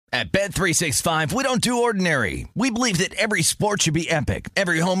At Bet365, we don't do ordinary. We believe that every sport should be epic.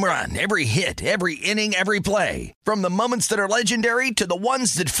 Every home run, every hit, every inning, every play. From the moments that are legendary to the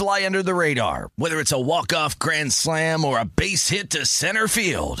ones that fly under the radar. Whether it's a walk-off grand slam or a base hit to center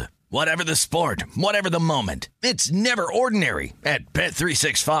field. Whatever the sport, whatever the moment. It's never ordinary at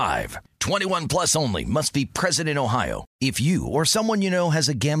Bet365. 21 plus only. Must be present in Ohio. If you or someone you know has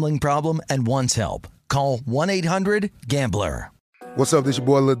a gambling problem and wants help, call 1-800-GAMBLER. What's up, this your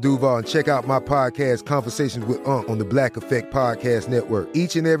boy Lil Duval, and check out my podcast, Conversations with Unc, on the Black Effect Podcast Network.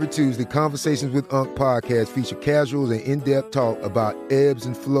 Each and every Tuesday, Conversations with Unc podcast feature casual and in-depth talk about ebbs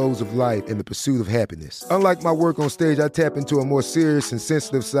and flows of life and the pursuit of happiness. Unlike my work on stage, I tap into a more serious and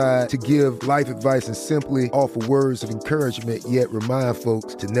sensitive side to give life advice and simply offer words of encouragement, yet remind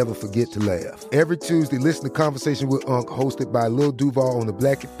folks to never forget to laugh. Every Tuesday, listen to Conversations with Unc, hosted by Lil Duval on the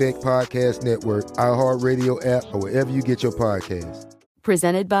Black Effect Podcast Network, iHeartRadio app, or wherever you get your podcasts.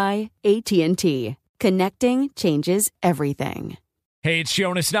 Presented by AT&T. Connecting changes everything. Hey, it's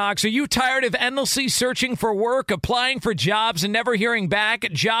Jonas Knox. Are you tired of endlessly searching for work, applying for jobs, and never hearing back?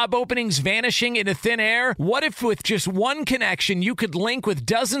 Job openings vanishing into thin air? What if with just one connection, you could link with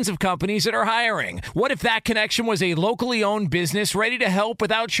dozens of companies that are hiring? What if that connection was a locally owned business ready to help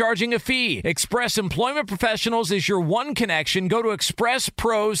without charging a fee? Express Employment Professionals is your one connection. Go to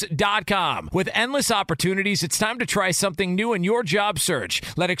expresspros.com. With endless opportunities, it's time to try something new in your job search.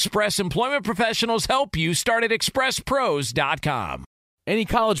 Let Express Employment Professionals help you. Start at expresspros.com. Any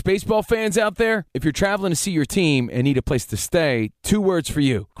college baseball fans out there? If you're traveling to see your team and need a place to stay, 2 words for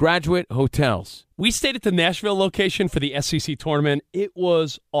you: Graduate Hotels. We stayed at the Nashville location for the SEC tournament. It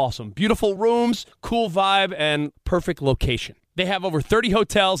was awesome. Beautiful rooms, cool vibe, and perfect location. They have over 30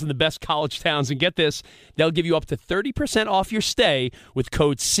 hotels in the best college towns, and get this, they'll give you up to 30% off your stay with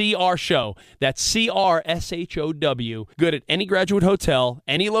code CRSHOW. That's CRSHOW. Good at any Graduate Hotel,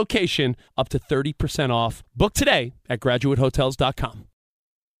 any location, up to 30% off. Book today at graduatehotels.com.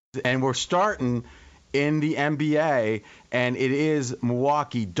 And we're starting in the NBA, and it is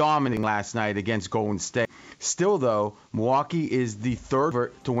Milwaukee dominating last night against Golden State. Still, though, Milwaukee is the third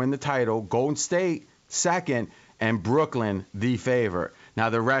favorite to win the title, Golden State second, and Brooklyn the favorite. Now,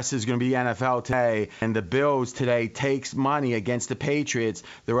 the rest is going to be NFL today, and the Bills today takes money against the Patriots.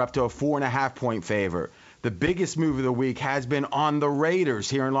 They're up to a 4.5-point favorite. The biggest move of the week has been on the Raiders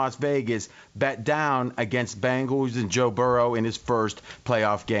here in Las Vegas, bet down against Bengals and Joe Burrow in his first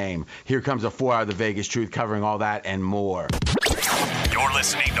playoff game. Here comes a 4 out of the Vegas Truth covering all that and more. You're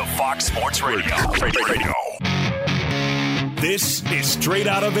listening to Fox Sports Radio. This is Straight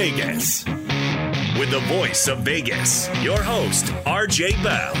Out of Vegas with the voice of Vegas, your host, RJ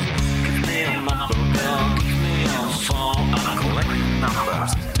Bell. Give me a number, girl. Give me a phone. I'm collecting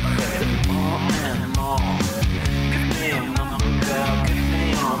numbers. More and more. Give me a number, girl. Give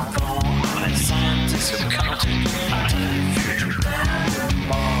me a phone. I'm a scientist of counting.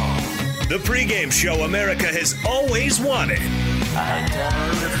 The pregame show America has always wanted. I tell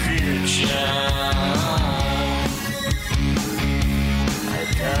the future. I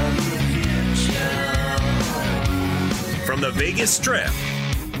tell the future. From the Vegas Strip,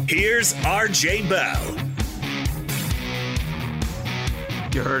 here's RJ Bell.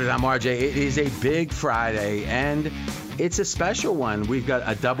 You heard it, I'm RJ. It is a big Friday, and it's a special one. We've got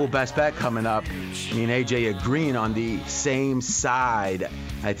a double best bet coming up. Me and AJ agreeing on the same side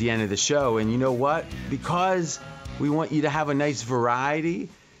at the end of the show. And you know what? Because we want you to have a nice variety,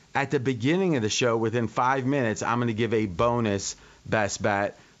 at the beginning of the show, within 5 minutes, I'm going to give a bonus best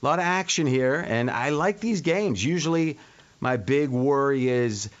bet. A lot of action here, and I like these games. Usually my big worry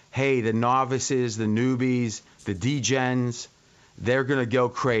is, hey, the novices, the newbies, the degens, they're going to go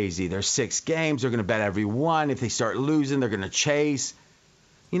crazy. There's 6 games. They're going to bet every one. If they start losing, they're going to chase.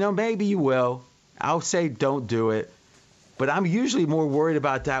 You know, maybe you will. I'll say don't do it. But I'm usually more worried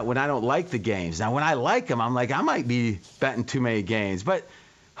about that when I don't like the games. Now, when I like them, I'm like, I might be betting too many games. But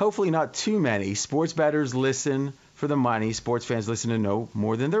hopefully not too many. Sports bettors listen for the money. Sports fans listen to know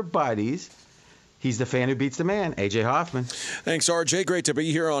more than their buddies. He's the fan who beats the man, A.J. Hoffman. Thanks, R.J. Great to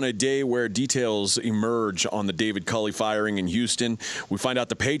be here on a day where details emerge on the David Culley firing in Houston. We find out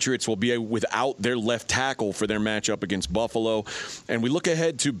the Patriots will be without their left tackle for their matchup against Buffalo. And we look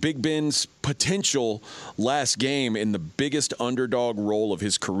ahead to Big Ben's potential last game in the biggest underdog role of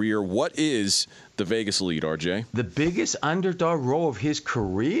his career. What is the Vegas lead, R.J.? The biggest underdog role of his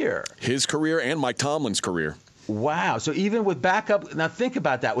career? His career and Mike Tomlin's career. Wow. So even with backup, now think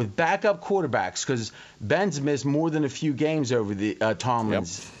about that, with backup quarterbacks, because Ben's missed more than a few games over the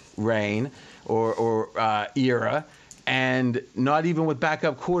Tomlin's reign or era, and not even with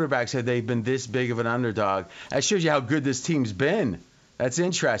backup quarterbacks have they been this big of an underdog. That shows you how good this team's been. That's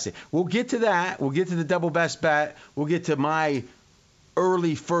interesting. We'll get to that. We'll get to the double best bet. We'll get to my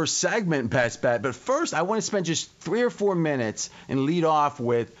early first segment best bet. But first, I want to spend just 3 or 4 minutes and lead off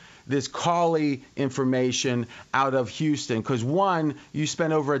with this Cawley information out of Houston. Because, one, you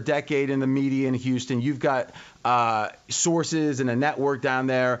spent over a decade in the media in Houston. You've got sources and a network down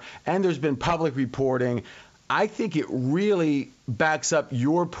there, and there's been public reporting. I think it really backs up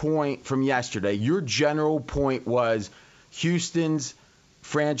your point from yesterday. Your general point was Houston's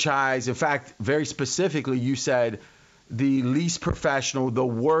franchise. In fact, very specifically, you said the least professional, the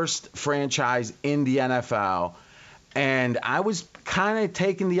worst franchise in the NFL. And I was kind of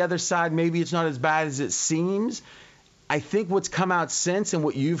taking the other side. Maybe it's not as bad as it seems. I think what's come out since and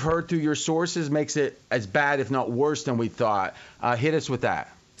what you've heard through your sources makes it as bad, if not worse, than we thought. Hit us with that.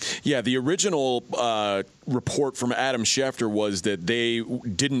 Yeah, the original report from Adam Schefter was that they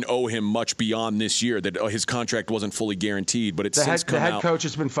didn't owe him much beyond this year, that his contract wasn't fully guaranteed. But it's since come out. The head coach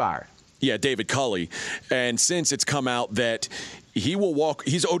has been fired. Yeah, David Culley. And since it's come out that he's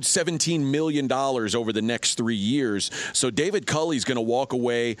owed $17 million over the next 3 years. So David Culley's going to walk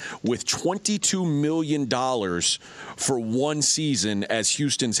away with $22 million for one season as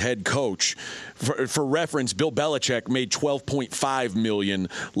Houston's head coach. For reference, Bill Belichick made $12.5 million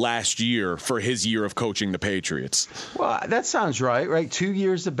last year for his year of coaching the Patriots. Well, that sounds right? 2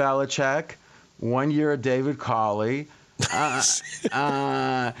 years of Belichick, 1 year of David Culley.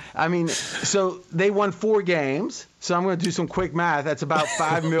 I mean, so they won 4 games. So I'm going to do some quick math. That's about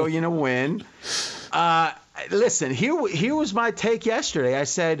 $5 million a win. Listen, here was my take yesterday. I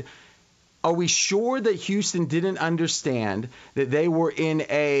said, are we sure that Houston didn't understand that they were in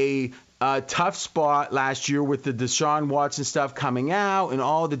a tough spot last year with the Deshaun Watson stuff coming out and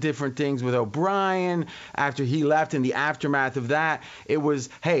all the different things with O'Brien after he left and the aftermath of that? It was,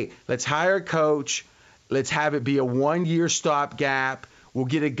 hey, let's hire a coach. Let's have it be a 1-year stopgap. We'll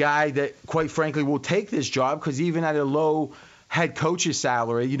get a guy that, quite frankly, will take this job because even at a low head coach's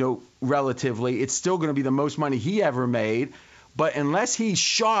salary, relatively, it's still going to be the most money he ever made. But unless he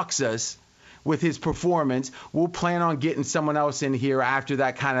shocks us with his performance, we'll plan on getting someone else in here after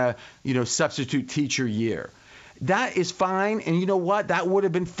that kind of, substitute teacher year. That is fine. And you know what? That would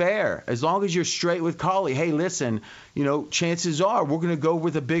have been fair as long as you're straight with Cawley. Hey, listen, chances are we're going to go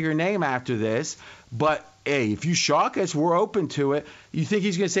with a bigger name after this. But, hey, if you shock us, we're open to it. You think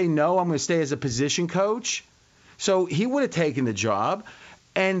he's going to say, no, I'm going to stay as a position coach? So he would have taken the job.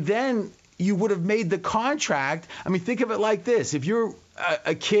 And then you would have made the contract. I mean, think of it like this. If you're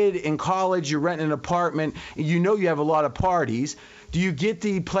a kid in college, you're renting an apartment, and you have a lot of parties, do you get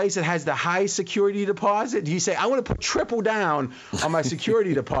the place that has the high security deposit? Do you say, I want to put triple down on my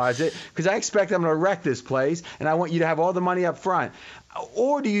security deposit because I expect I'm going to wreck this place and I want you to have all the money up front?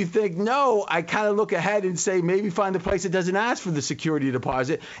 Or do you think, no, I kind of look ahead and say maybe find a place that doesn't ask for the security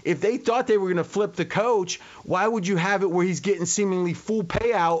deposit? If they thought they were going to flip the coach, why would you have it where he's getting seemingly full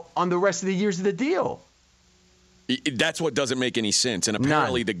payout on the rest of the years of the deal? That's what doesn't make any sense. And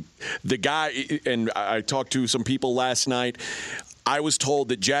apparently the guy, and I talked to some people last night, I was told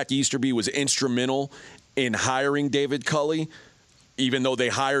that Jack Easterby was instrumental in hiring David Culley, even though they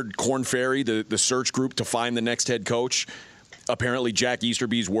hired Korn Ferry, the search group, to find the next head coach. Apparently, Jack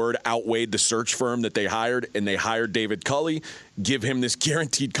Easterby's word outweighed the search firm that they hired, and they hired David Culley, give him this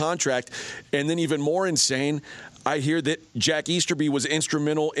guaranteed contract. And then even more insane, I hear that Jack Easterby was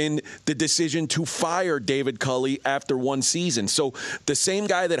instrumental in the decision to fire David Culley after one season. So the same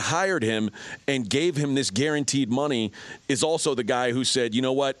guy that hired him and gave him this guaranteed money is also the guy who said, you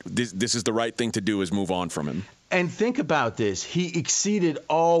know what, this is the right thing to do, is move on from him. And think about this. He exceeded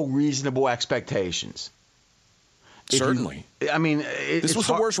all reasonable expectations. Certainly. This was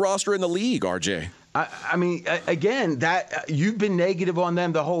the worst roster in the league, RJ. Again, that you've been negative on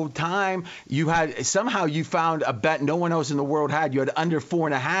them the whole time. You found a bet no one else in the world had. You had under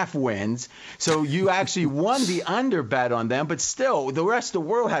 4.5 wins, so you actually won the under bet on them. But still, the rest of the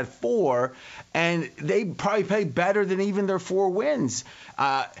world had 4, and they probably played better than even their 4 wins.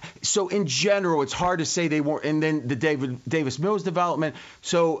 So in general, it's hard to say they weren't. And then the Davis Mills development.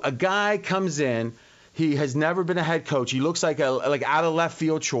 So a guy comes in. He has never been a head coach. He looks like out of left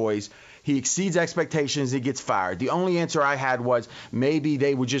field choice. He exceeds expectations. He gets fired. The only answer I had was maybe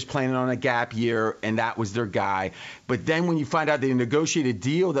they were just planning on a gap year and that was their guy. But then when you find out they negotiated a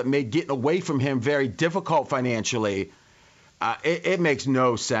deal that made getting away from him very difficult financially, it makes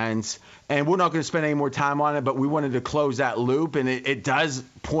no sense. And we're not going to spend any more time on it, but we wanted to close that loop. And it does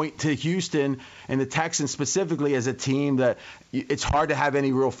point to Houston and the Texans specifically as a team that it's hard to have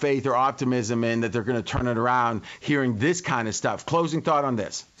any real faith or optimism in that they're going to turn it around hearing this kind of stuff. Closing thought on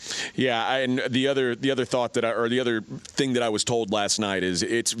this. Yeah, and the other thought the other thing that I was told last night is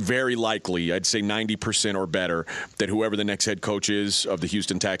it's very likely, I'd say 90% or better, that whoever the next head coach is of the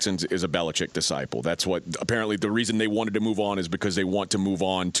Houston Texans is a Belichick disciple. That's what apparently the reason they wanted to move on is because they want to move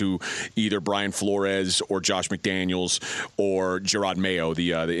on to either Brian Flores or Josh McDaniels or Gerard Mayo,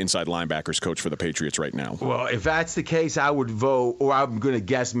 the inside linebackers coach for the Patriots right now. Well, if that's the case, I would vote, or I'm going to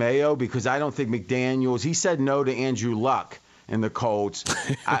guess Mayo, because I don't think McDaniels, he said no to Andrew Luck in the Colts.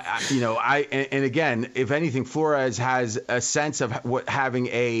 And again, if anything, Flores has a sense of what having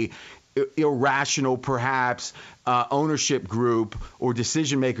a irrational, perhaps, ownership group or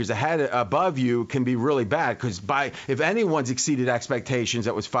decision makers above you can be really bad. Because if anyone's exceeded expectations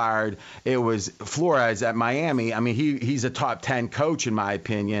that was fired, it was Flores at Miami. I mean, he's a top 10 coach in my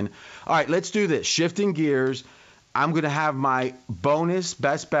opinion. All right, let's do this. Shifting gears, I'm going to have my bonus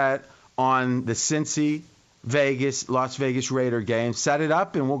best bet on the Cincy Las Vegas Raider game. Set it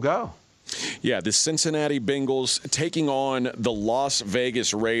up and we'll go. Yeah, the Cincinnati Bengals taking on the Las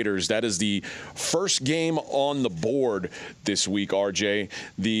Vegas Raiders. That is the first game on the board this week, RJ.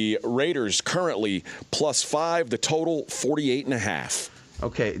 The Raiders currently +5, the total 48.5.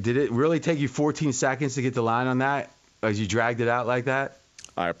 Okay, did it really take you 14 seconds to get the line on that as you dragged it out like that?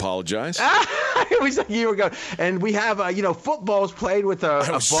 I apologize. It was like you were going. And we have, football's played with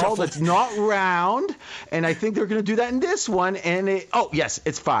a ball that's not round. And I think they're going to do that in this one. And yes,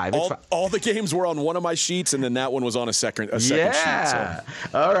 it's 5. All the games were on one of my sheets, and then that one was on a second sheet. Yeah.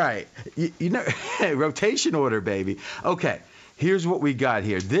 So. All right. Rotation order, baby. Okay. Here's what we got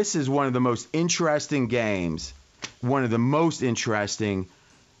here. This is one of the most interesting games. One of the most interesting.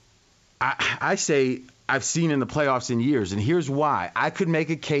 I say I've seen in the playoffs in years, and here's why. I could make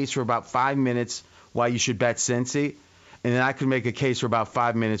a case for about 5 minutes why you should bet Cincy, and then I could make a case for about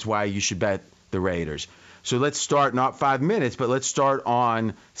 5 minutes why you should bet the Raiders. So let's start, not 5 minutes, but let's start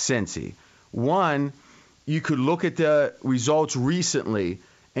on Cincy. One, you could look at the results recently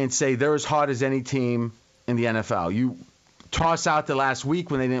and say they're as hot as any team in the NFL. You toss out the last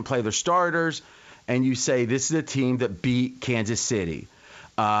week when they didn't play their starters, and you say this is a team that beat Kansas City.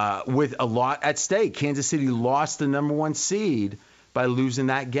 With a lot at stake. Kansas City lost the number 1 seed by losing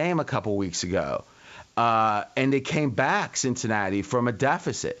that game a couple weeks ago. And they came back, Cincinnati, from a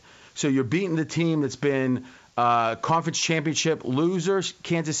deficit. So you're beating the team that's been conference championship losers,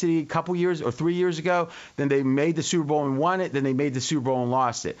 Kansas City, a couple years or 3 years ago. Then they made the Super Bowl and won it. Then they made the Super Bowl and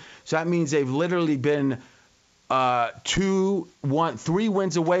lost it. So that means they've literally been 3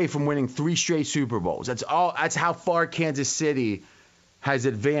 wins away from winning 3 straight Super Bowls. That's how far Kansas City has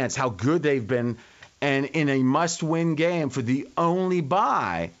advanced, how good they've been, and in a must-win game for the only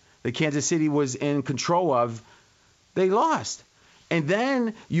bye that Kansas City was in control of, they lost. And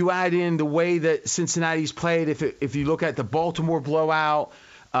then you add in the way that Cincinnati's played. If you look at the Baltimore blowout,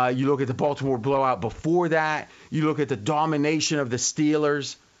 you look at the Baltimore blowout before that, you look at the domination of the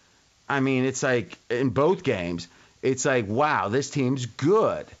Steelers. I mean, it's like in both games, it's like, wow, this team's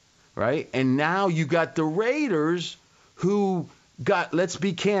good, right? And now you got the Raiders who got, let's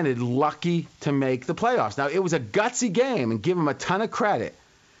be candid, lucky to make the playoffs. Now, it was a gutsy game, and give them a ton of credit.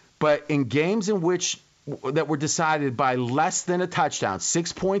 But in games in which that were decided by less than a touchdown,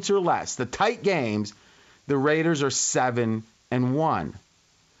 6 points or less, the tight games, the Raiders are 7-1.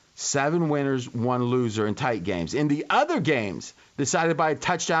 7 winners, 1 loser in tight games. In the other games decided by a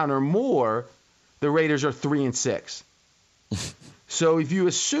touchdown or more, the Raiders are 3-6. So if you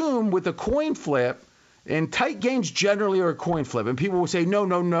assume with a coin flip, and tight games generally are a coin flip. And people will say,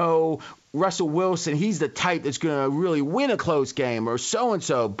 no, Russell Wilson, he's the type that's going to really win a close game. Or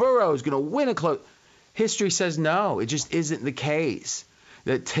so-and-so, Burrow is going to win a close. History says no. It just isn't the case.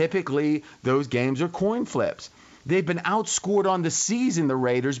 That typically those games are coin flips. They've been outscored on the season, the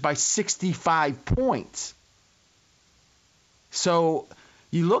Raiders, by 65 points. So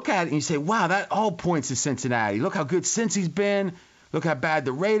you look at it and you say, wow, that all points to Cincinnati. Look how good Cincy's been. Look how bad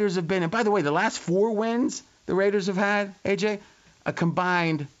the Raiders have been. And by the way, the last 4 wins the Raiders have had, AJ, a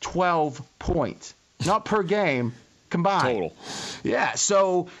combined 12 points. Not per game, combined. Total. Yeah,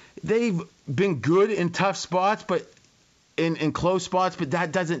 so they've been good in tough spots, but in close spots, but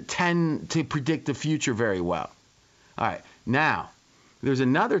that doesn't tend to predict the future very well. All right, now, there's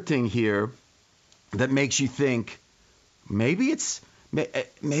another thing here that makes you think maybe it's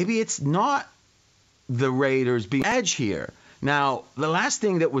not the Raiders being edge here. Now, the last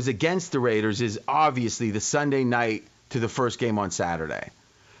thing that was against the Raiders is obviously the Sunday night to the first game on Saturday.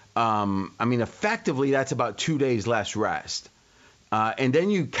 Effectively, that's about 2 days less rest. And then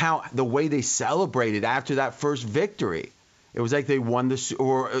you count the way they celebrated after that first victory. It was like they won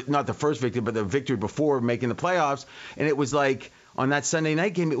or not the first victory, but the victory before making the playoffs. And it was like on that Sunday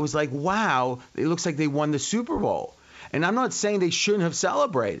night game, it was like, wow, it looks like they won the Super Bowl. And I'm not saying they shouldn't have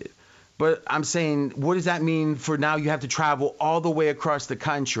celebrated, but I'm saying, what does that mean for now? You have to travel all the way across the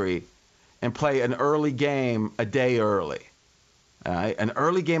country and play an early game a day early. All right? An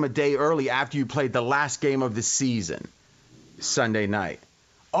early game a day early after you played the last game of the season, Sunday night.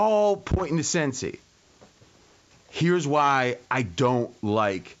 All pointing to Cincy. Here's why I don't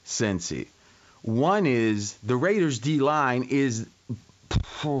like Cincy. One is the Raiders' D-line is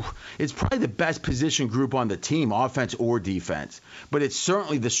it's probably the best position group on the team, offense or defense. But it's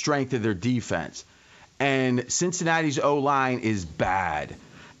certainly the strength of their defense. And Cincinnati's O-line is bad.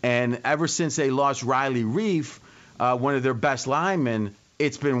 And ever since they lost Riley Reif, one of their best linemen,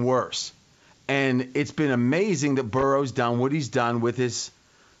 it's been worse. And it's been amazing that Burrow's done what he's done with his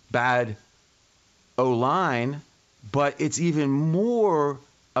bad O-line. But it's even more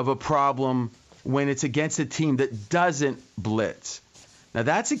of a problem when it's against a team that doesn't blitz. Now,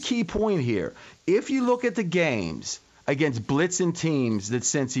 that's a key point here. If you look at the games against blitzing teams that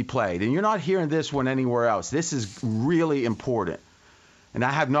Cincy played, and you're not hearing this one anywhere else, this is really important, and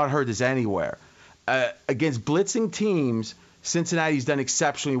I have not heard this anywhere. Against blitzing teams, Cincinnati's done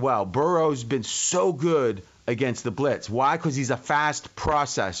exceptionally well. Burrow's been so good against the blitz. Why? Because he's a fast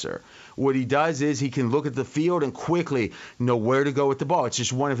processor. What he does is he can look at the field and quickly know where to go with the ball. It's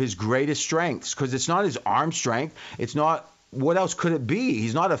just one of his greatest strengths because it's not his arm strength. It's not – what else could it be?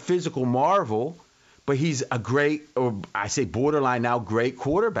 He's not a physical marvel, but he's a great – or I say borderline now, great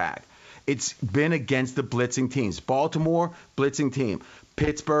quarterback. It's been against the blitzing teams. Baltimore, blitzing team.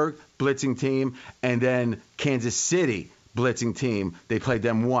 Pittsburgh, blitzing team. And then Kansas City, blitzing team. They played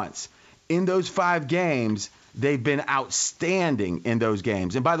them once. In those 5 games – they've been outstanding in those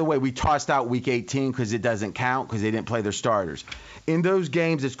games. And by the way, we tossed out Week 18 because it doesn't count because they didn't play their starters. In those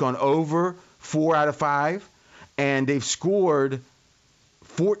games, it's gone over 4 out of 5, and they've scored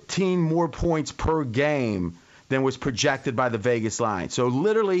 14 more points per game than was projected by the Vegas line. So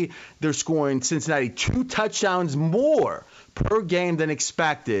literally, they're scoring Cincinnati 2 touchdowns more per game than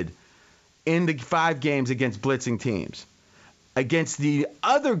expected in the 5 games against blitzing teams. Against the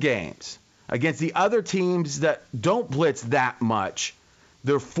other games, against the other teams that don't blitz that much,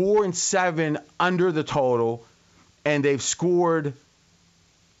 they're 4-7 under the total, and they've scored.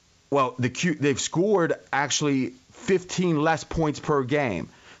 Well, they've scored actually 15 less points per game.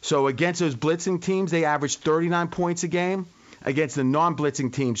 So against those blitzing teams, they average 39 points a game. Against the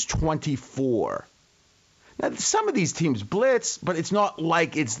non-blitzing teams, 24. Now, some of these teams blitz, but it's not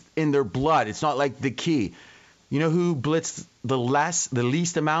like it's in their blood. It's not like the key. You know who blitzed the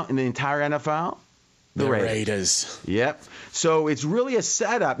least amount in the entire NFL? The Raiders. Yep. So it's really a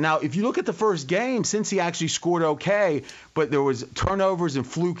setup. Now, if you look at the first game, Cincy actually scored okay, but there was turnovers and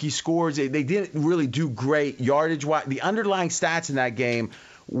fluky scores. They didn't really do great yardage-wise. The underlying stats in that game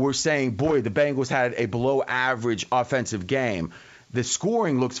were saying, boy, the Bengals had a below-average offensive game. The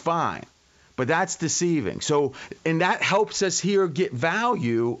scoring looks fine, but that's deceiving. So, and that helps us here get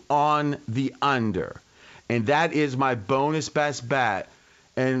value on the under. And that is my bonus best bet.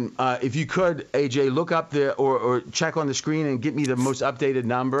 And if you could, AJ, look up or check on the screen and get me the most updated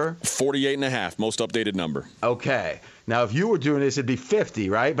number. 48.5, most updated number. Okay. Now, if you were doing this, it'd be 50,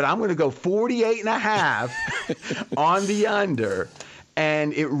 right? But I'm going to go 48.5 on the under.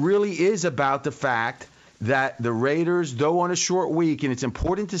 And it really is about the fact that the Raiders, though on a short week, and it's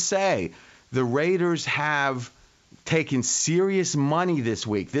important to say, the Raiders have taken serious money this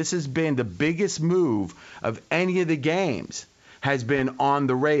week. This has been the biggest move of any of the games has been on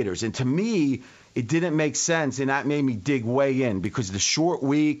the Raiders. And to me, it didn't make sense, and that made me dig way in because the short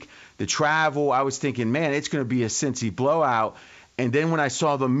week, the travel, I was thinking, man, it's going to be a Cincy blowout. And then when I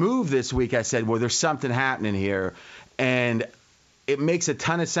saw the move this week, I said, well, there's something happening here. And it makes a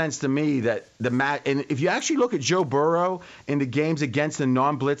ton of sense to me that the match. And if you actually look at Joe Burrow in the games against the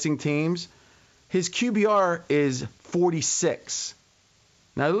non-blitzing teams, his QBR is 46.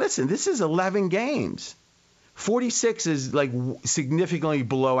 Now, listen, this is 11 games. 46 is like significantly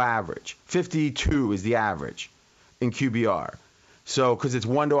below average. 52 is the average in QBR. So, because it's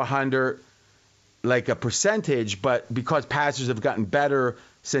 1 to 100, like a percentage, but because passers have gotten better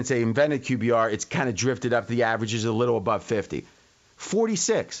since they invented QBR, it's kind of drifted up. The average is a little above 50.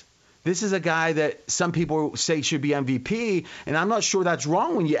 46. This is a guy that some people say should be MVP, and I'm not sure that's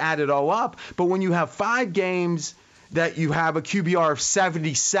wrong when you add it all up. But when you have 5 games that you have a QBR of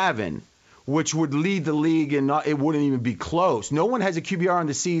 77, which would lead the league, and it wouldn't even be close. No one has a QBR on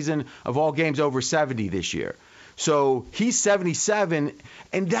the season of all games over 70 this year. So he's 77,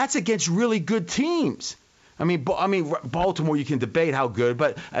 and that's against really good teams. I mean, Baltimore, you can debate how good,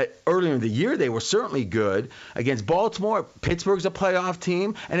 but earlier in the year they were certainly good. Against Baltimore, Pittsburgh's a playoff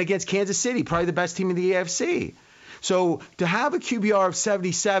team, and against Kansas City, probably the best team in the AFC. So to have a QBR of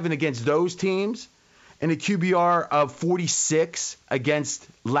 77 against those teams and a QBR of 46 against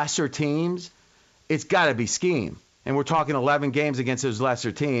lesser teams, it's got to be scheme. And we're talking 11 games against those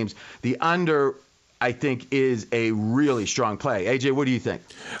lesser teams. The under, I think, is a really strong play. AJ, what do you think?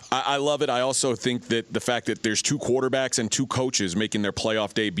 I love it. I also think that the fact that there's two quarterbacks and two coaches making their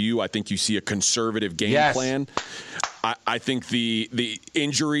playoff debut, I think you see a conservative game plan. I think the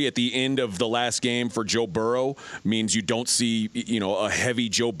injury at the end of the last game for Joe Burrow means you don't see, a heavy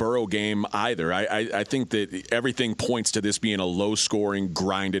Joe Burrow game either. I think that everything points to this being a low-scoring,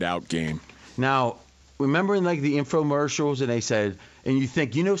 grinded-out game. Now, remember in the infomercials, and they said, and you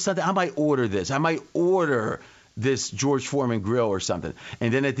think, something, I might order this. I might order this George Foreman grill or something.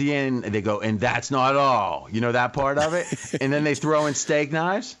 And then at the end, they go, and that's not all. You know that part of it? And then they throw in steak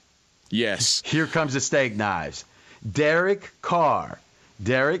knives? Yes. Here comes the steak knives. Derek Carr,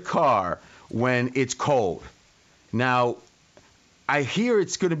 when it's cold. Now, I hear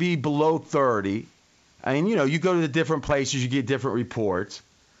it's going to be below 30. And, you go to the different places, you get different reports.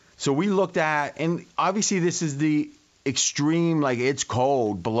 So we looked at, and obviously this is the extreme, it's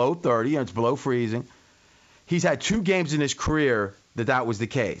cold, below 30, it's below freezing. He's had 2 games in his career that was the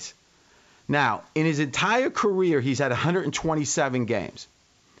case. Now, in his entire career, he's had 127 games.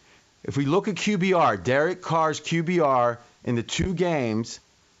 If we look at QBR, Derek Carr's QBR in the 2 games,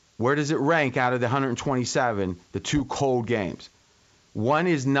 where does it rank out of the 127, the 2 cold games? One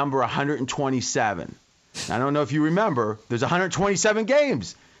is number 127. I don't know if you remember, there's 127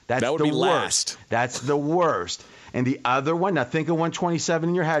 games. That would be last. That's the worst. And the other one, now think of 127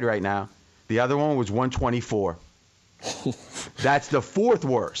 in your head right now. The other one was 124. That's the 4th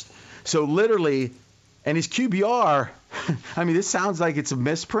worst. So literally, and his QBR, this sounds like it's a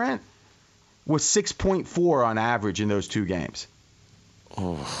misprint, was 6.4 on average in those 2 games.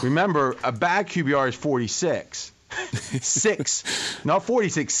 Oh. Remember, a bad QBR is 46. 6. Not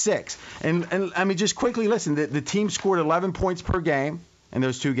 46, 6. And just quickly listen, the team scored 11 points per game in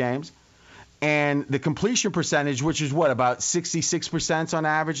those 2 games. And the completion percentage, which is about 66% on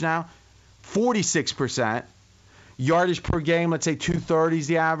average now, 46%. Yardage per game, let's say 230 is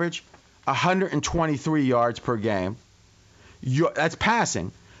the average, 123 yards per game. That's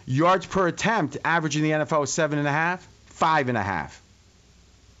passing. Yards per attempt, average in the NFL is 7.5, 5.5.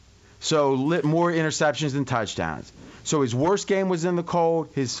 So more interceptions than touchdowns. So his worst game was in the cold.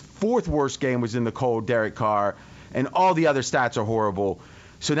 His 4th worst game was in the cold, Derek Carr. And all the other stats are horrible.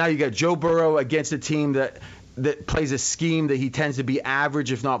 So now you got Joe Burrow against a team that plays a scheme that he tends to be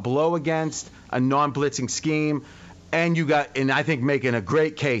average, if not below, against a non-blitzing scheme. And you got, and I think making a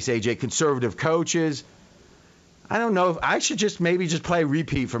great case, AJ, conservative coaches. I don't know if I should maybe play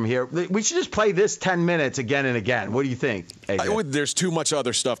repeat from here. We should just play this 10 minutes again and again. What do you think, AJ? There's too much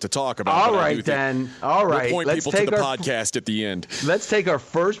other stuff to talk about. All right, then. All right. We'll point people to the podcast at the end. Let's take our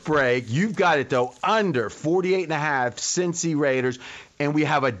first break. You've got it, though, under 48.5 Cincy Raiders. And we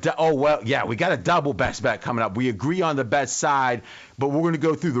have we got a double best bet coming up. We agree on the best side, but we're going to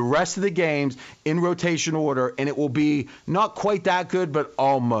go through the rest of the games in rotation order, and it will be not quite that good, but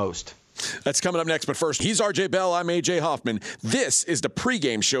almost. That's coming up next, but first, he's RJ Bell, I'm AJ Hoffman. This is the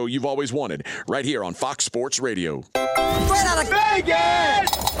pregame show you've always wanted, right here on Fox Sports Radio. Straight out of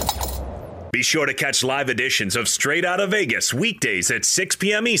Vegas! Be sure to catch live editions of Straight Outta Vegas weekdays at 6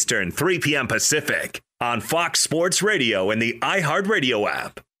 p.m. Eastern, 3 p.m. Pacific on Fox Sports Radio and the iHeartRadio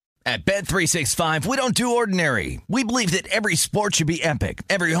app. At Bet365, we don't do ordinary. We believe that every sport should be epic.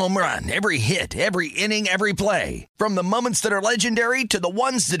 Every home run, every hit, every inning, every play. From the moments that are legendary to the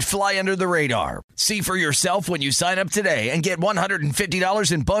ones that fly under the radar. See for yourself when you sign up today and get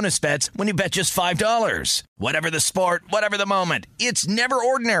 $150 in bonus bets when you bet just $5. Whatever the sport, whatever the moment, it's never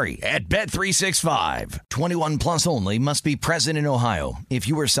ordinary at Bet365. 21 plus only. Must be present in Ohio. If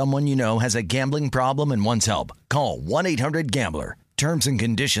you or someone you know has a gambling problem and wants help, call 1-800-GAMBLER. Terms and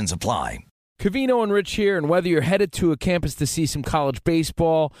conditions apply. Covino and Rich here, and whether you're headed to a campus to see some college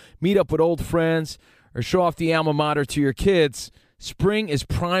baseball, meet up with old friends, or show off the alma mater to your kids, spring is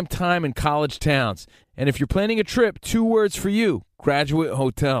prime time in college towns. And if you're planning a trip, 2 words for you: Graduate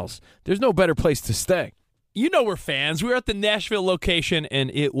Hotels. There's no better place to stay. You know we're fans. We were at the Nashville location, and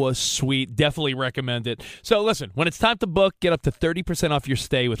it was sweet. Definitely recommend it. So listen, when it's time to book, get up to 30% off your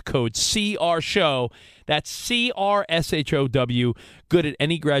stay with code CRSHOW. That's CRSHOW. Good at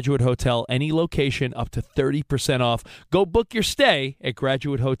any Graduate Hotel, any location, up to 30% off. Go book your stay at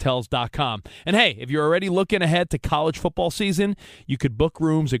graduatehotels.com. And hey, if you're already looking ahead to college football season, you could book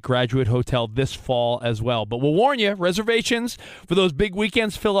rooms at Graduate Hotel this fall as well. But we'll warn you, reservations for those big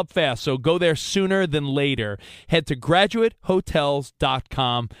weekends fill up fast, so go there sooner than later. Head to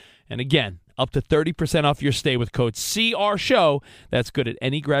graduatehotels.com. And again, up to 30% off your stay with code CRSHOW. That's good at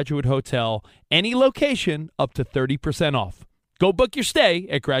any Graduate Hotel, any location, up to 30% off. Go book your stay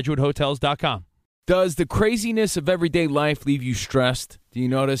at graduatehotels.com. Does the craziness of everyday life leave you stressed? Do you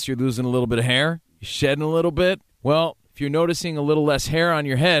notice you're losing a little bit of hair? You're shedding a little bit? Well, if you're noticing a little less hair on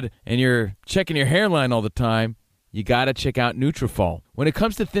your head and you're checking your hairline all the time, you got to check out Nutrafol. When it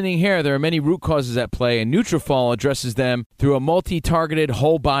comes to thinning hair, there are many root causes at play, and Nutrafol addresses them through a multi-targeted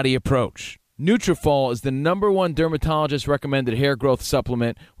whole-body approach. Nutrafol is the #1 dermatologist-recommended hair growth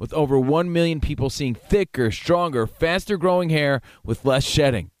supplement, with over 1 million people seeing thicker, stronger, faster-growing hair with less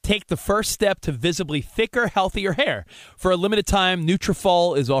shedding. Take the first step to visibly thicker, healthier hair. For a limited time,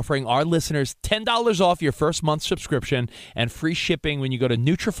 Nutrafol is offering our listeners $10 off your first month subscription and free shipping when you go to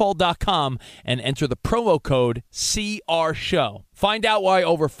Nutrafol.com and enter the promo code CRSHOW. Find out why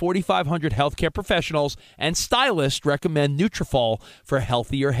over 4,500 healthcare professionals and stylists recommend Nutrafol for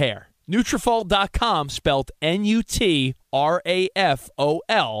healthier hair. Nutrafol.com, spelled Nutrafol.com,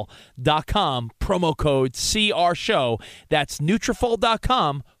 promo code CRSHOW. That's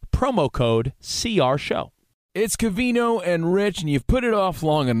Nutrafol.com, promo code CRSHOW. It's Covino and Rich, and you've put it off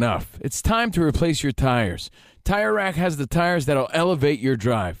long enough. It's time to replace your tires. Tire Rack has the tires that'll elevate your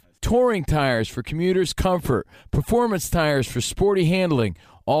drive. Touring tires for commuters' comfort, performance tires for sporty handling,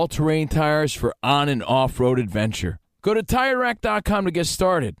 all-terrain tires for on- and off-road adventure. Go to TireRack.com to get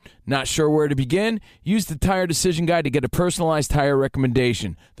started. Not sure where to begin? Use the Tire Decision Guide to get a personalized tire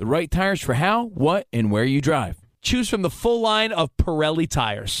recommendation. The right tires for how, what, and where you drive. Choose from the full line of Pirelli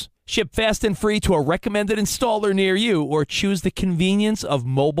tires. Ship fast and free to a recommended installer near you, or choose the convenience of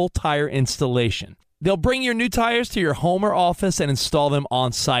mobile tire installation. They'll bring your new tires to your home or office and install them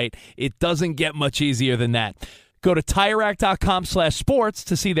on site. It doesn't get much easier than that. Go to TireRack.com/sports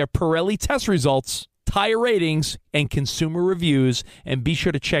to see their Pirelli test results, tire ratings, and consumer reviews, and be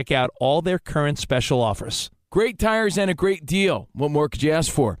sure to check out all their current special offers. Great tires and a great deal. What more could you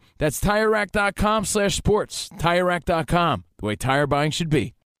ask for? That's TireRack.com/sports. TireRack.com, the way tire buying should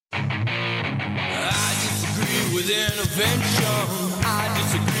be. I disagree with intervention. I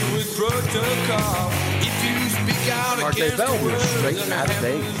disagree with protocol. If you speak out against the word, straight out of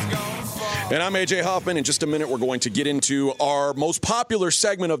Vegas. And I'm AJ Hoffman. In just a minute, we're going to get into our most popular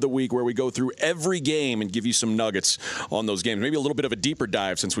segment of the week, where we go through every game and give you some nuggets on those games. Maybe a little bit of a deeper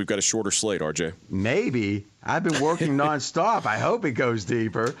dive since we've got a shorter slate, RJ. Maybe. I've been working nonstop. I hope it goes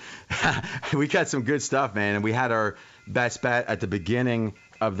deeper. We got some good stuff, man. And we had our best bet at the beginning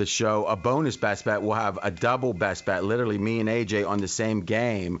of the show, a bonus best bet. We'll have a double best bet, literally me and AJ on the same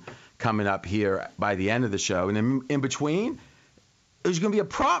game coming up here by the end of the show. And in between, there's going to be a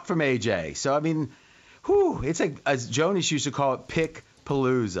prop from AJ. So, I mean, it's like, as Jonas used to call it, pick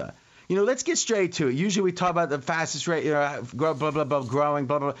palooza. You know, let's get straight to it. Usually we talk about the fastest rate, blah, blah, blah, blah, growing,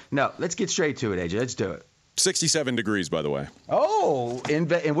 blah, blah, blah. No, let's get straight to it, AJ. Let's do it. 67 degrees, by the way. Oh,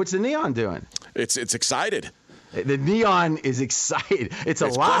 and what's the Neon doing? It's excited. The Neon is excited. It's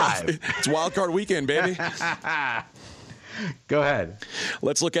alive. It's wild card weekend, baby. Go ahead.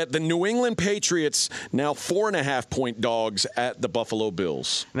 Let's look at the New England Patriots, now 4.5-point dogs at the Buffalo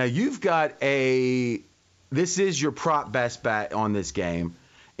Bills. Now, you've got this is your prop best bet on this game,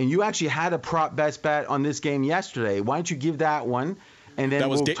 and you actually had a prop best bet on this game yesterday. Why don't you give that one, and then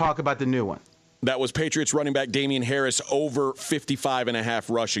we'll talk about the new one. That was Patriots running back Damian Harris over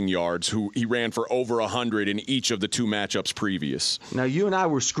 55.5 rushing yards, who he ran for over 100 in each of the two matchups previous. Now, you and I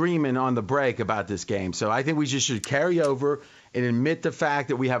were screaming on the break about this game, so I think we just should carry over and admit the fact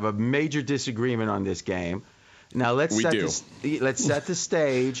that we have a major disagreement on this game. Now, let's set the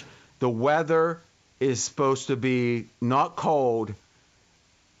stage. The weather is supposed to be not cold,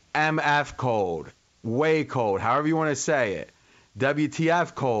 MF cold, way cold, however you want to say it.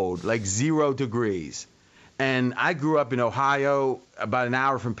 WTF cold, like 0 degrees. And I grew up in Ohio, about an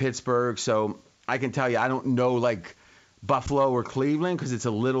hour from Pittsburgh, so I can tell you I don't know like Buffalo or Cleveland because it's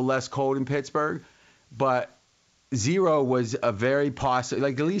a little less cold in Pittsburgh. But 0 was a very possible,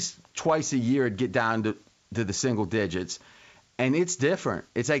 like at least twice a year it'd get down to the single digits. And it's different.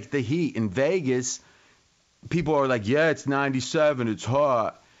 It's like the heat. In Vegas, people are like, yeah, it's 97, it's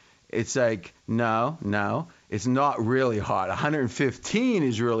hot. It's like, no, it's not really hot. 115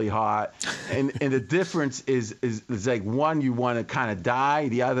 is really hot, and the difference is like one you want to kind of die,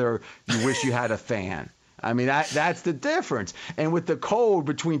 the other you wish you had a fan. I mean, that's the difference. And with the cold,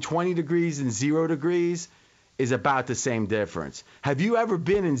 between 20 degrees and 0 degrees is about the same difference. Have you ever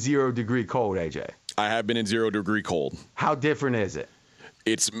been in 0 degree cold, AJ? I have been in 0 degree cold. How different is it?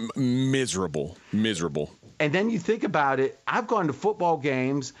 It's miserable. And then you think about it, I've gone to football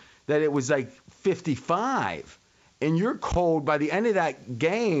games that it was like 55, and you're cold. By the end of that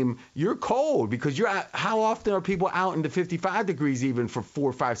game, you're cold because you're out. How often are people out into 55 degrees even for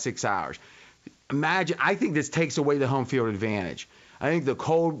 4, 5, 6 hours? Imagine, I think this takes away the home field advantage. I think the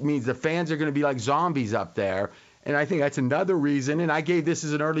cold means the fans are going to be like zombies up there, and I think that's another reason, and I gave this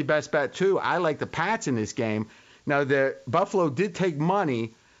as an early best bet too. I like the Pats in this game. Now, the Buffalo did take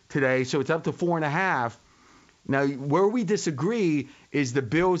money today, so it's up to 4.5. Now, where we disagree is the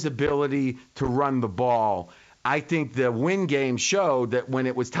Bills' ability to run the ball. I think the win game showed that when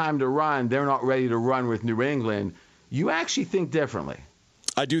it was time to run, they're not ready to run with New England. You actually think differently.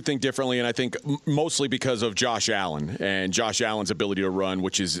 I do think differently, and I think mostly because of Josh Allen and Josh Allen's ability to run,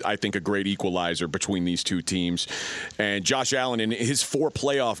 which is, I think, a great equalizer between these two teams. And Josh Allen, in his 4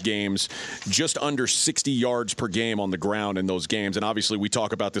 playoff games, just under 60 yards per game on the ground in those games. And obviously, we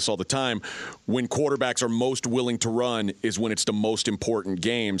talk about this all the time. When quarterbacks are most willing to run is when it's the most important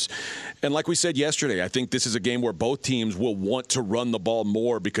games. And like we said yesterday, I think this is a game where both teams will want to run the ball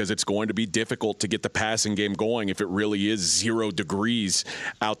more because it's going to be difficult to get the passing game going if it really is 0 degrees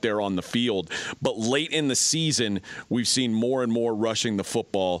out there on the field. But late in the season, we've seen more and more rushing the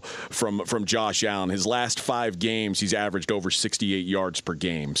football from Josh Allen. His last 5 games, he's averaged over 68 yards per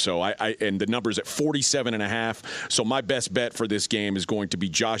game. So and the number's at 47.5. So my best bet for this game is going to be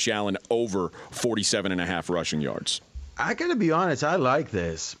Josh Allen over 47.5 rushing yards. I got to be honest, I like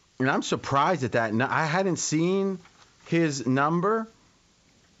this. And I'm surprised at that. I hadn't seen his number.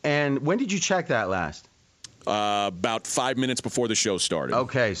 And when did you check that last? About 5 minutes before the show started.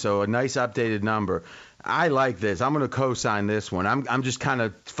 Okay, so a nice updated number. I like this. I'm going to co-sign this one. I'm just kind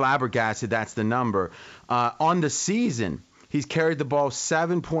of flabbergasted that's the number. On the season, he's carried the ball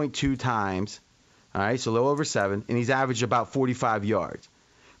 7.2 times. All right, so a little over 7, and he's averaged about 45 yards.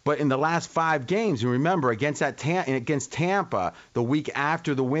 But in the last 5 games, and remember, against Tampa, the week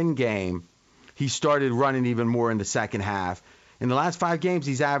after the win game, he started running even more in the second half. In the last 5 games,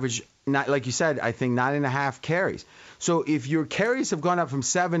 he's averaged, not like you said, I think 9.5 carries. So if your carries have gone up from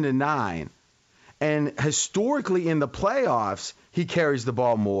 7 to 9, and historically in the playoffs, he carries the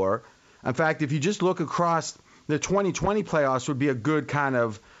ball more. In fact, if you just look across the 2020 playoffs would be a good kind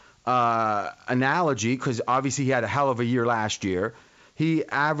of analogy because obviously he had a hell of a year last year. He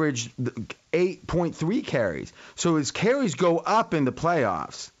averaged 8.3 carries. So his carries go up in the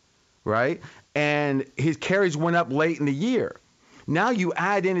playoffs, right? And his carries went up late in the year. Now you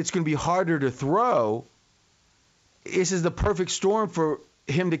add in it's going to be harder to throw. This is the perfect storm for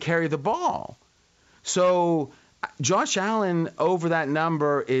him to carry the ball. So Josh Allen over that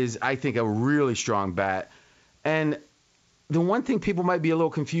number is, I think, a really strong bet. And the one thing people might be a little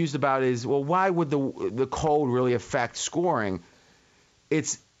confused about is, well, why would the cold really affect scoring?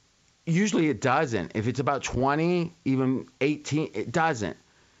 It's usually it doesn't. If it's about 20, even 18, it doesn't.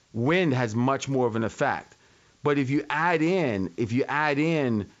 Wind has much more of an effect. But if you add in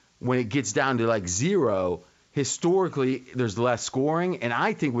when it gets down to like 0, historically there's less scoring. And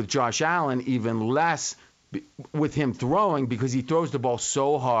I think with Josh Allen, even less with him throwing because he throws the ball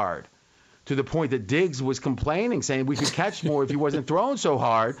so hard to the point that Diggs was complaining, saying we could catch more if he wasn't throwing so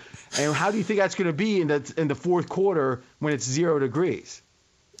hard. And how do you think that's going to be in the fourth quarter when it's 0 degrees?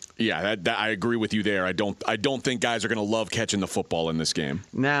 Yeah, I agree with you there. I don't think guys are going to love catching the football in this game.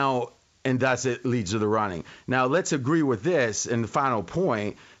 Now, and thus it leads to the running. Now, let's agree with this. And the final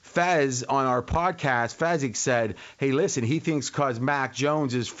point, Fez on our podcast, Fezzik said, hey, listen, he thinks because Mac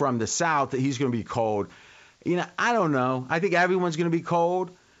Jones is from the South that he's going to be cold. You know, I don't know. I think everyone's going to be cold.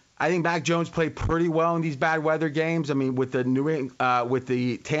 I think Mac Jones played pretty well in these bad weather games. I mean, with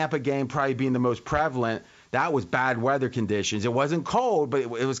the Tampa game probably being the most prevalent, that was bad weather conditions. It wasn't cold, but it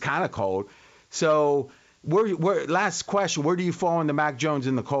was kind of cold. So, last question, where do you fall in the Mac Jones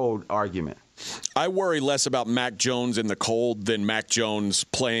in the cold argument? I worry less about Mac Jones in the cold than Mac Jones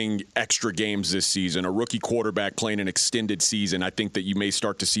playing extra games this season. A rookie quarterback playing an extended season, I think that you may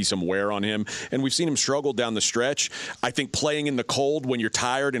start to see some wear on him. And we've seen him struggle down the stretch. I think playing in the cold when you're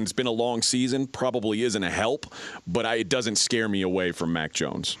tired and it's been a long season probably isn't a help, but it doesn't scare me away from Mac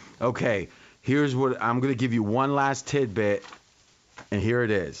Jones. Okay, here's what I'm going to give you one last tidbit, and here it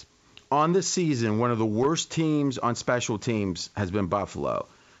is. On the season, one of the worst teams on special teams has been Buffalo.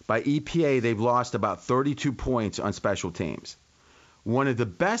 By EPA, they've lost about 32 points on special teams. One of the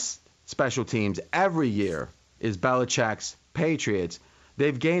best special teams every year is Belichick's Patriots.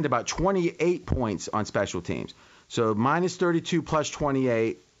 They've gained about 28 points on special teams. So minus 32 plus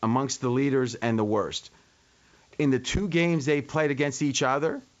 28 amongst the leaders and the worst. In the 2 games they've played against each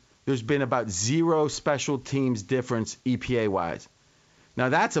other, there's been about 0 special teams difference EPA-wise. Now,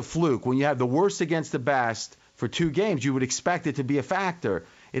 that's a fluke. When you have the worst against the best for 2 games, you would expect it to be a factor.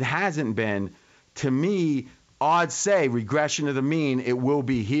 It hasn't been. To me, odds say regression to the mean, it will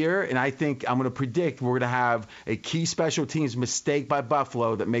be here. And I think I'm going to predict we're going to have a key special teams mistake by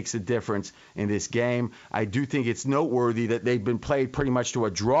Buffalo that makes a difference in this game. I do think it's noteworthy that they've been played pretty much to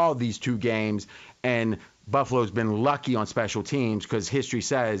a draw these 2 games, and Buffalo's been lucky on special teams because history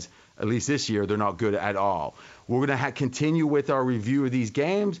says, at least this year, they're not good at all. We're going to continue with our review of these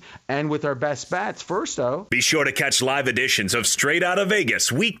games and with our best bets. First, though, be sure to catch live editions of Straight Outta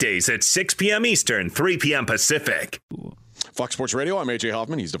Vegas weekdays at 6 p.m. Eastern, 3 p.m. Pacific. Fox Sports Radio, I'm AJ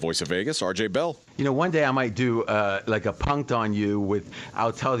Hoffman. He's the voice of Vegas, RJ Bell. You know, one day I might do like a punked on you with,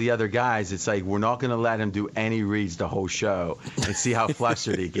 I'll tell the other guys, it's like, we're not going to let him do any reads the whole show and see how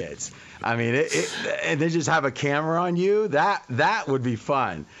flustered he gets. I mean, and they just have a camera on you. That would be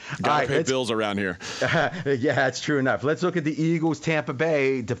fun. Gotta pay bills around here. Yeah, that's true enough. Let's look at the Eagles, Tampa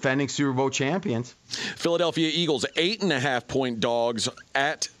Bay, defending Super Bowl champions. Philadelphia Eagles, 8.5-point dogs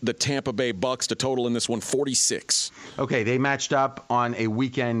at the Tampa Bay Bucks. The total in this one, 46. Okay, they matched up on a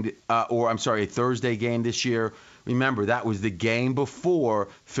weekend, a Thursday game this year. Remember, that was the game before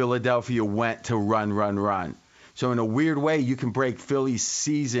Philadelphia went to run. So in a weird way, you can break Philly's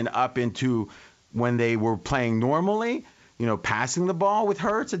season up into when they were playing normally, passing the ball with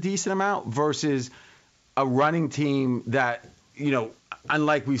Hurts a decent amount versus a running team that,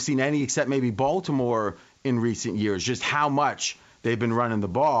 unlike we've seen any except maybe Baltimore in recent years, just how much they've been running the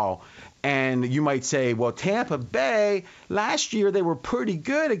ball. And you might say, well, Tampa Bay, last year they were pretty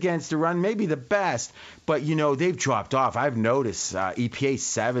good against the run, maybe the best. But, they've dropped off. I've noticed EPA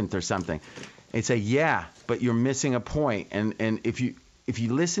 7th or something. And say, yeah, but you're missing a point. And if you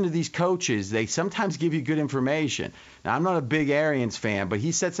listen to these coaches, they sometimes give you good information. Now, I'm not a big Arians fan, but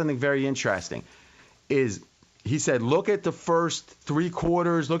he said something very interesting. He said, look at the first 3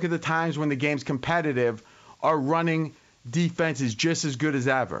 quarters, look at the times when the game's competitive. Our running defense is just as good as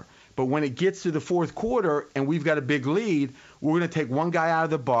ever. But when it gets to the 4th quarter and we've got a big lead, we're going to take one guy out of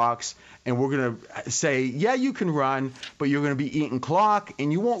the box and we're going to say, yeah, you can run, but you're going to be eating clock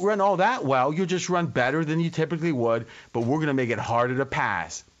and you won't run all that well. You'll just run better than you typically would, but we're going to make it harder to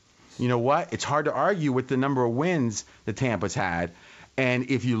pass. You know what? It's hard to argue with the number of wins that Tampa's had. And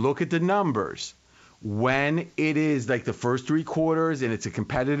if you look at the numbers, when it is like the first 3 quarters and it's a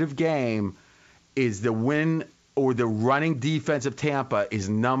competitive game, is the win or the running defense of Tampa is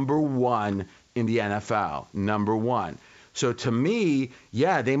number 1 in the NFL. Number 1. So to me,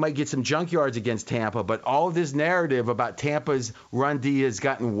 yeah, they might get some junk yards against Tampa, but all of this narrative about Tampa's run D has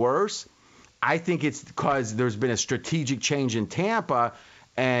gotten worse. I think it's because there's been a strategic change in Tampa,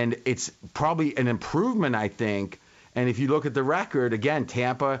 and it's probably an improvement, I think. And if you look at the record, again,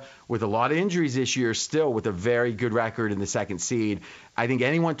 Tampa with a lot of injuries this year, still with a very good record in the 2nd seed. I think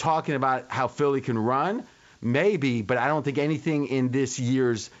anyone talking about how Philly can run, maybe, but I don't think anything in this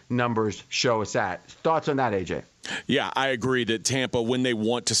year's numbers show us that. Thoughts on that, AJ? Yeah, I agree that Tampa, when they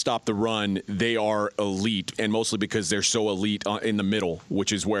want to stop the run, they are elite, and mostly because they're so elite in the middle,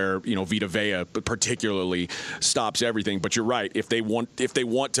 which is where Vita Vea particularly stops everything. But you're right. If they want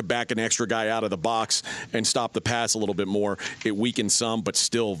to back an extra guy out of the box and stop the pass a little bit more, it weakens some, but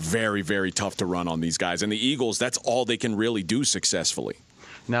still very, very tough to run on these guys. And the Eagles, that's all they can really do successfully.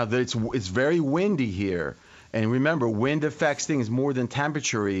 Now, it's very windy here. And remember, wind affects things more than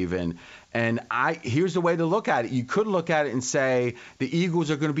temperature even. And here's the way to look at it. You could look at it and say the Eagles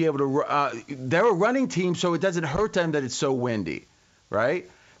are going to be able to they're a running team, so it doesn't hurt them that it's so windy, right?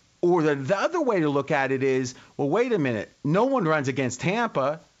 Or the other way to look at it is, well, wait a minute. No one runs against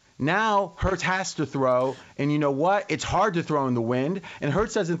Tampa. Now Hurts has to throw, and you know what? It's hard to throw in the wind, and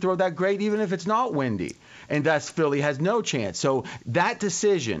Hurts doesn't throw that great even if it's not windy. And thus Philly has no chance. So that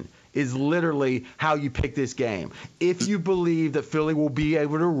decision is literally how you pick this game. If you believe that Philly will be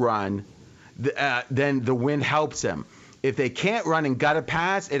able to run, then the wind helps them. If they can't run and got to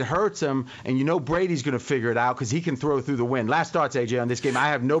pass, it hurts them. And Brady's going to figure it out because he can throw through the wind. Last thoughts, AJ, on this game. I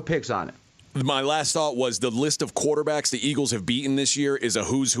have no picks on it. My last thought was the list of quarterbacks the Eagles have beaten this year is a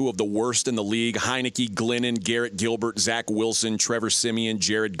who's who of the worst in the league. Heineke, Glennon, Garrett Gilbert, Zach Wilson, Trevor Siemian,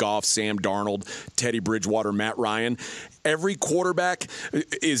 Jared Goff, Sam Darnold, Teddy Bridgewater, Matt Ryan. Every quarterback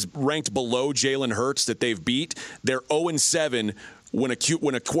is ranked below Jalen Hurts that they've beat. They're 0-7 when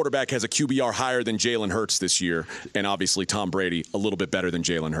a quarterback has a QBR higher than Jalen Hurts this year, and obviously Tom Brady a little bit better than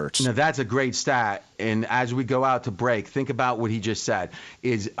Jalen Hurts. Now, that's a great stat. And as we go out to break, think about what he just said.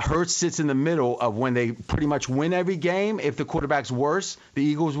 Is Hurts sits in the middle of when they pretty much win every game. If the quarterback's worse, the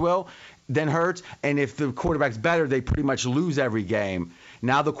Eagles will, then Hurts. And if the quarterback's better, they pretty much lose every game.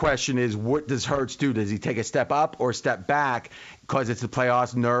 Now the question is, what does Hurts do? Does he take a step up or a step back because it's the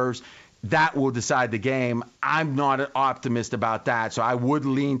playoffs, nerves? That will decide the game. I'm not an optimist about that, so I would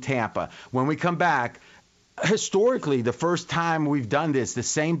lean Tampa. When we come back, historically, the first time we've done this, the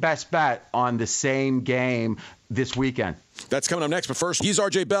same best bet on the same game this weekend. That's coming up next, but first, he's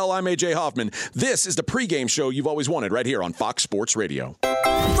RJ Bell, I'm AJ Hoffman. This is the pregame show you've always wanted right here on Fox Sports Radio.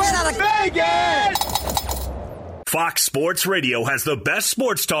 Straight out of Vegas! Fox Sports Radio has the best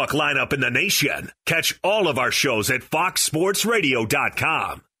sports talk lineup in the nation. Catch all of our shows at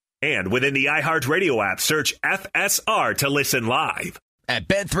foxsportsradio.com. And within the iHeartRadio app, search FSR to listen live. At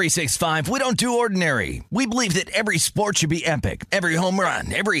Bet365, we don't do ordinary. We believe that every sport should be epic. Every home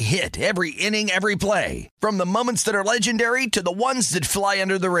run, every hit, every inning, every play. From the moments that are legendary to the ones that fly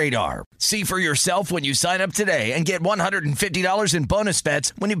under the radar. See for yourself when you sign up today and get $150 in bonus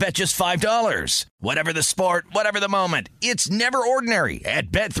bets when you bet just $5. Whatever the sport, whatever the moment, it's never ordinary at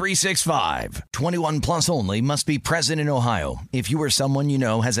Bet365. 21 plus only. Must be present in Ohio. If you or someone you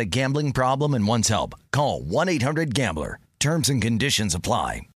know has a gambling problem and wants help, call 1-800-GAMBLER. Terms and conditions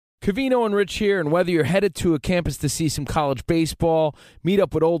apply. Covino and Rich here, and whether you're headed to a campus to see some college baseball, meet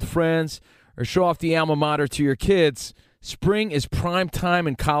up with old friends, or show off the alma mater to your kids, spring is prime time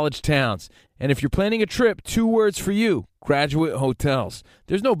in college towns. And if you're planning a trip, 2 words for you: Graduate Hotels.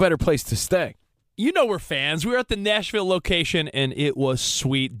 There's no better place to stay. You know we're fans. We were at the Nashville location, and it was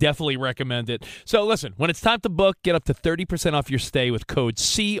sweet. Definitely recommend it. So listen, when it's time to book, get up to 30% off your stay with code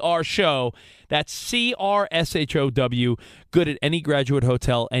CRSHOW. That's CRSHOW. Good at any Graduate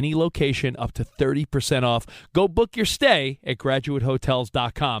Hotel, any location, up to 30% off. Go book your stay at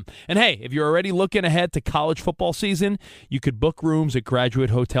graduatehotels.com. And hey, if you're already looking ahead to college football season, you could book rooms at Graduate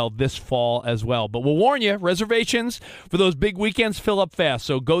Hotel this fall as well. But we'll warn you, reservations for those big weekends fill up fast,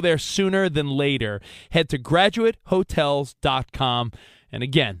 so go there sooner than later. Head to graduatehotels.com. And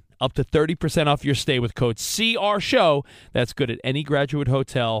again, up to 30% off your stay with code CRSHOW. That's good at any Graduate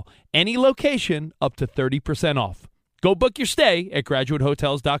Hotel, any location, up to 30% off. Go book your stay at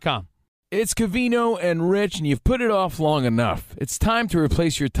graduatehotels.com. It's Covino and Rich, and you've put it off long enough. It's time to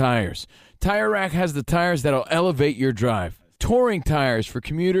replace your tires. Tire Rack has the tires that'll elevate your drive. Touring tires for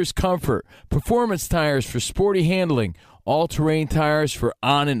commuters' comfort, performance tires for sporty handling, all-terrain tires for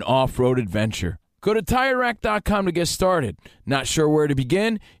on- and off-road adventure. Go to TireRack.com to get started. Not sure where to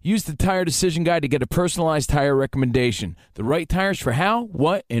begin? Use the Tire Decision Guide to get a personalized tire recommendation. The right tires for how,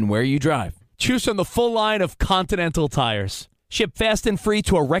 what, and where you drive. Choose from the full line of Continental tires. Ship fast and free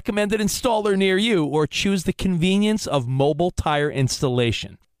to a recommended installer near you, or choose the convenience of mobile tire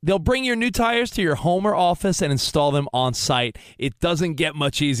installation. They'll bring your new tires to your home or office and install them on site. It doesn't get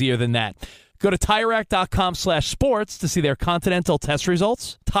much easier than that. Go to TireRack.com/sports to see their Continental test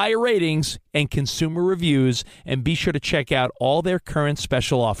results, tire ratings, and consumer reviews, and be sure to check out all their current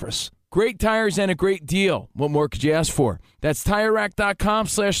special offers. Great tires and a great deal. What more could you ask for? That's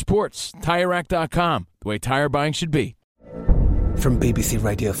TireRack.com/sports. TireRack.com, the way tire buying should be. From BBC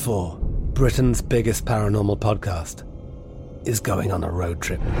Radio 4, Britain's biggest paranormal podcast is going on a road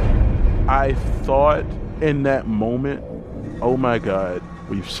trip. I thought in that moment, oh my God,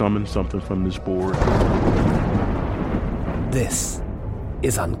 we've summoned something from this board. This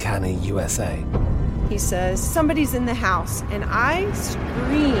is Uncanny USA. He says, somebody's in the house, and I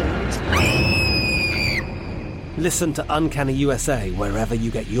screamed. Listen to Uncanny USA wherever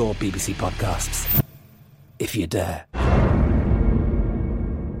you get your BBC podcasts, if you dare.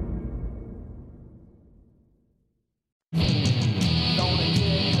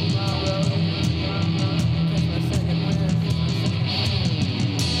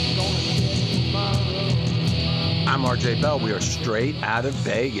 I'm RJ Bell. We are straight out of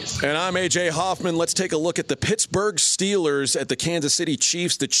Vegas. And I'm AJ Hoffman. Let's take a look at the Pittsburgh Steelers at the Kansas City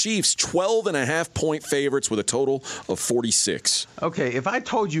Chiefs. The Chiefs, 12.5-point favorites with a total of 46. Okay, if I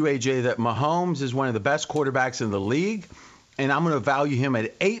told you, AJ, that Mahomes is one of the best quarterbacks in the league, and I'm going to value him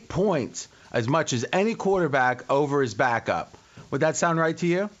at 8 points as much as any quarterback over his backup, would that sound right to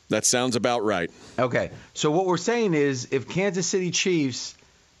you? That sounds about right. Okay, so what we're saying is if Kansas City Chiefs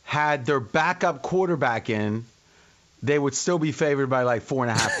had their backup quarterback in, they would still be favored by like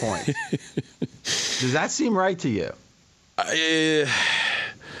 4.5 points. Does that seem right to you?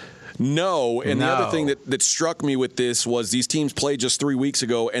 No, and No. the other thing that struck me with this was these teams played just 3 weeks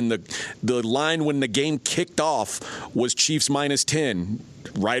ago, and the line when the game kicked off was Chiefs -10,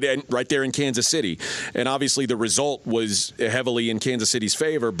 right there in Kansas City. And obviously the result was heavily in Kansas City's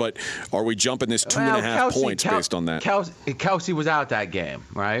favor, but are we jumping this 2.5 points based on that? Kelsey was out that game,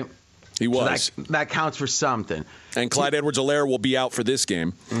 right? He was. So that counts for something. And Clyde Edwards-Helaire will be out for this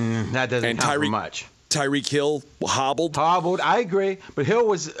game. That doesn't count for much. Tyreek Hill hobbled. I agree. But Hill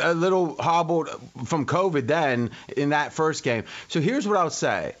was a little hobbled from COVID then in that first game. So here's what I'll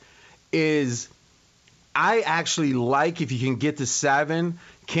say is I actually like, if you can get to 7,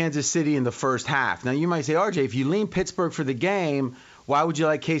 Kansas City in the first half. Now you might say, RJ, if you lean Pittsburgh for the game, why would you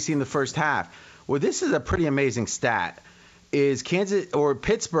like KC in the first half? Well, this is a pretty amazing stat. Is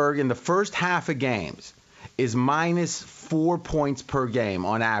Pittsburgh in the first half of games is -4 points per game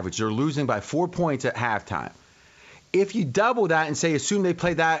on average. They're losing by 4 points at halftime. If you double that and assume they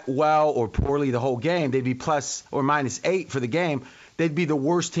played that well or poorly the whole game, they'd be plus or -8 for the game. They'd be the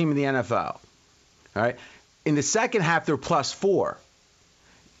worst team in the NFL. All right. In the second half, they're +4.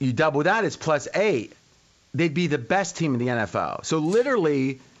 You double that, it's +8. They'd be the best team in the NFL. So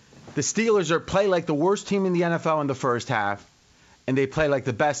literally, the Steelers play like the worst team in the NFL in the first half, and they play like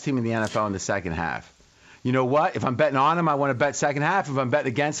the best team in the NFL in the second half. You know what? If I'm betting on them, I want to bet second half. If I'm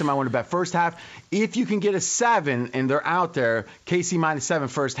betting against them, I want to bet first half. If you can get a 7 and they're out there, KC -7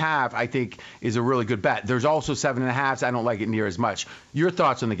 first half, I think is a really good bet. There's also 7.5s. I don't like it near as much. Your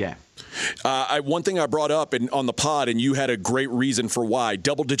thoughts on the game? One thing I brought up on the pod, and you had a great reason for why.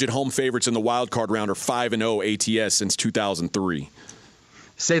 Double-digit home favorites in the wild card round are 5-0 ATS since 2003.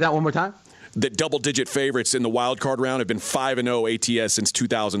 Say that one more time. That double-digit favorites in the wild card round have been 5-0 ATS since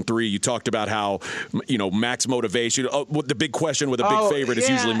 2003. You talked about how, max motivation. The big question with a big favorite is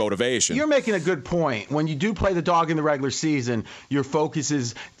usually motivation. You're making a good point. When you do play the dog in the regular season, your focus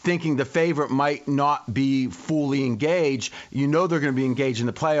is thinking the favorite might not be fully engaged. You know they're going to be engaged in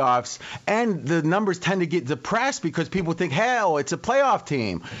the playoffs, and the numbers tend to get depressed because people think, hell, it's a playoff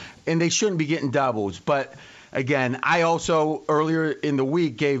team, and they shouldn't be getting doubles. But again, I also earlier in the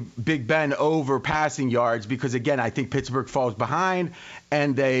week gave Big Ben over passing yards because, again, I think Pittsburgh falls behind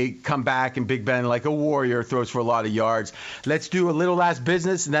and they come back and Big Ben, like a warrior, throws for a lot of yards. Let's do a little last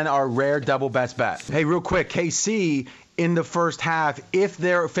business and then our rare double best bet. Hey, real quick, KC in the first half, if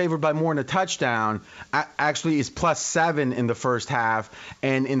they're favored by more than a touchdown, actually is +7 in the first half,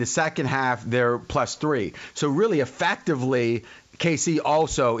 and in the second half, they're +3. So really effectively, KC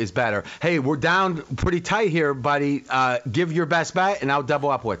also is better. Hey, we're down pretty tight here, buddy. Give your best bet, and I'll double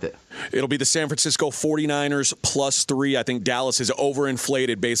up with it. It'll be the San Francisco 49ers +3. I think Dallas is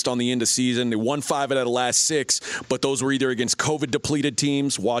overinflated based on the end of season. They won 5 out of the last 6, but those were either against COVID-depleted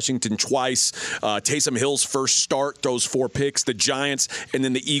teams, Washington twice, Taysom Hill's first start, throws 4 picks, the Giants, and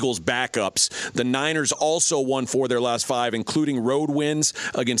then the Eagles backups. The Niners also won 4 of their last 5, including road wins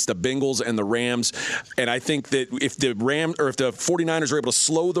against the Bengals and the Rams. And I think that if the 49ers are able to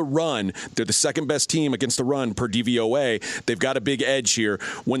slow the run, they're the second best team against the run per DVOA. They've got a big edge here.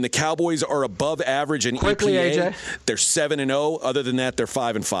 When the Cowboys are above average in EPA, AJ. They're 7-0. Other than that, they're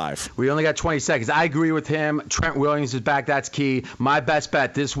 5-5. We only got 20 seconds. I agree with him. Trent Williams is back. That's key. My best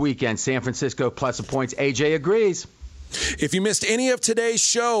bet this weekend, San Francisco +1 points. AJ agrees. If you missed any of today's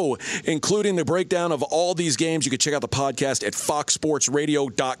show, including the breakdown of all these games, you can check out the podcast at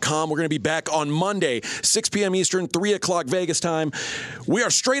foxsportsradio.com. We're going to be back on Monday, 6 p.m. Eastern, 3 o'clock Vegas time. We are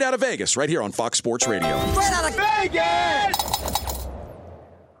straight out of Vegas right here on Fox Sports Radio. Straight out of Vegas!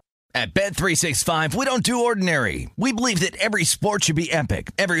 At Bet365, we don't do ordinary. We believe that every sport should be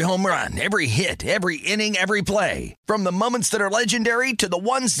epic. Every home run, every hit, every inning, every play. From the moments that are legendary to the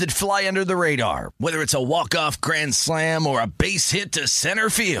ones that fly under the radar. Whether it's a walk-off grand slam or a base hit to center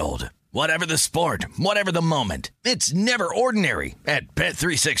field. Whatever the sport, whatever the moment. It's never ordinary at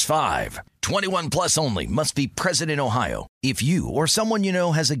Bet365. 21 plus only. Must be present in Ohio. If you or someone you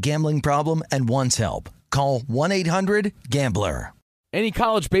know has a gambling problem and wants help, call 1-800-GAMBLER. Any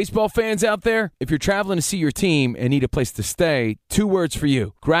college baseball fans out there? If you're traveling to see your team and need a place to stay, 2 words for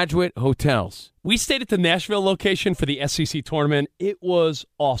you: Graduate Hotels. We stayed at the Nashville location for the SEC tournament. It was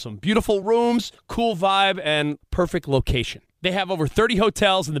awesome. Beautiful rooms, cool vibe, and perfect location. They have over 30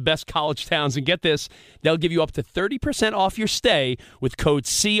 hotels in the best college towns, and get this, they'll give you up to 30% off your stay with code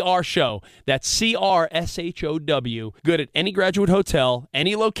CRSHOW. That's CRSHOW. Good at any Graduate Hotel,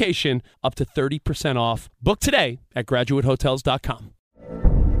 any location, up to 30% off. Book today at graduatehotels.com.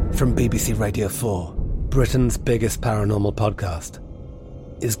 From BBC Radio 4, Britain's biggest paranormal podcast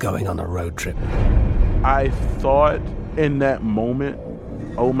is going on a road trip. I thought in that moment,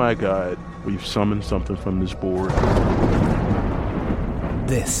 oh my God, we've summoned something from this board.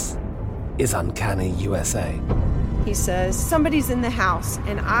 This is Uncanny USA. He says, somebody's in the house,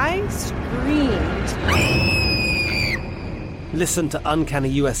 and I screamed. Listen to Uncanny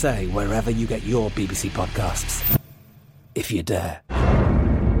USA wherever you get your BBC podcasts, if you dare.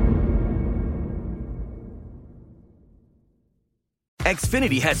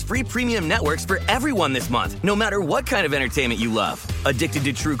 Xfinity has free premium networks for everyone this month, no matter what kind of entertainment you love. Addicted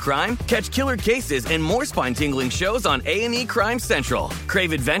to true crime? Catch killer cases and more spine-tingling shows on A&E Crime Central.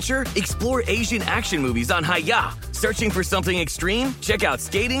 Crave adventure? Explore Asian action movies on Hi-Ya. Searching for something extreme? Check out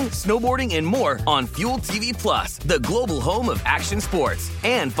skating, snowboarding, and more on Fuel TV Plus, the global home of action sports.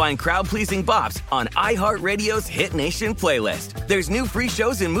 And find crowd-pleasing bops on iHeartRadio's Hit Nation playlist. There's new free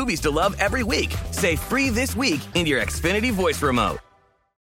shows and movies to love every week. Say free this week in your Xfinity voice remote.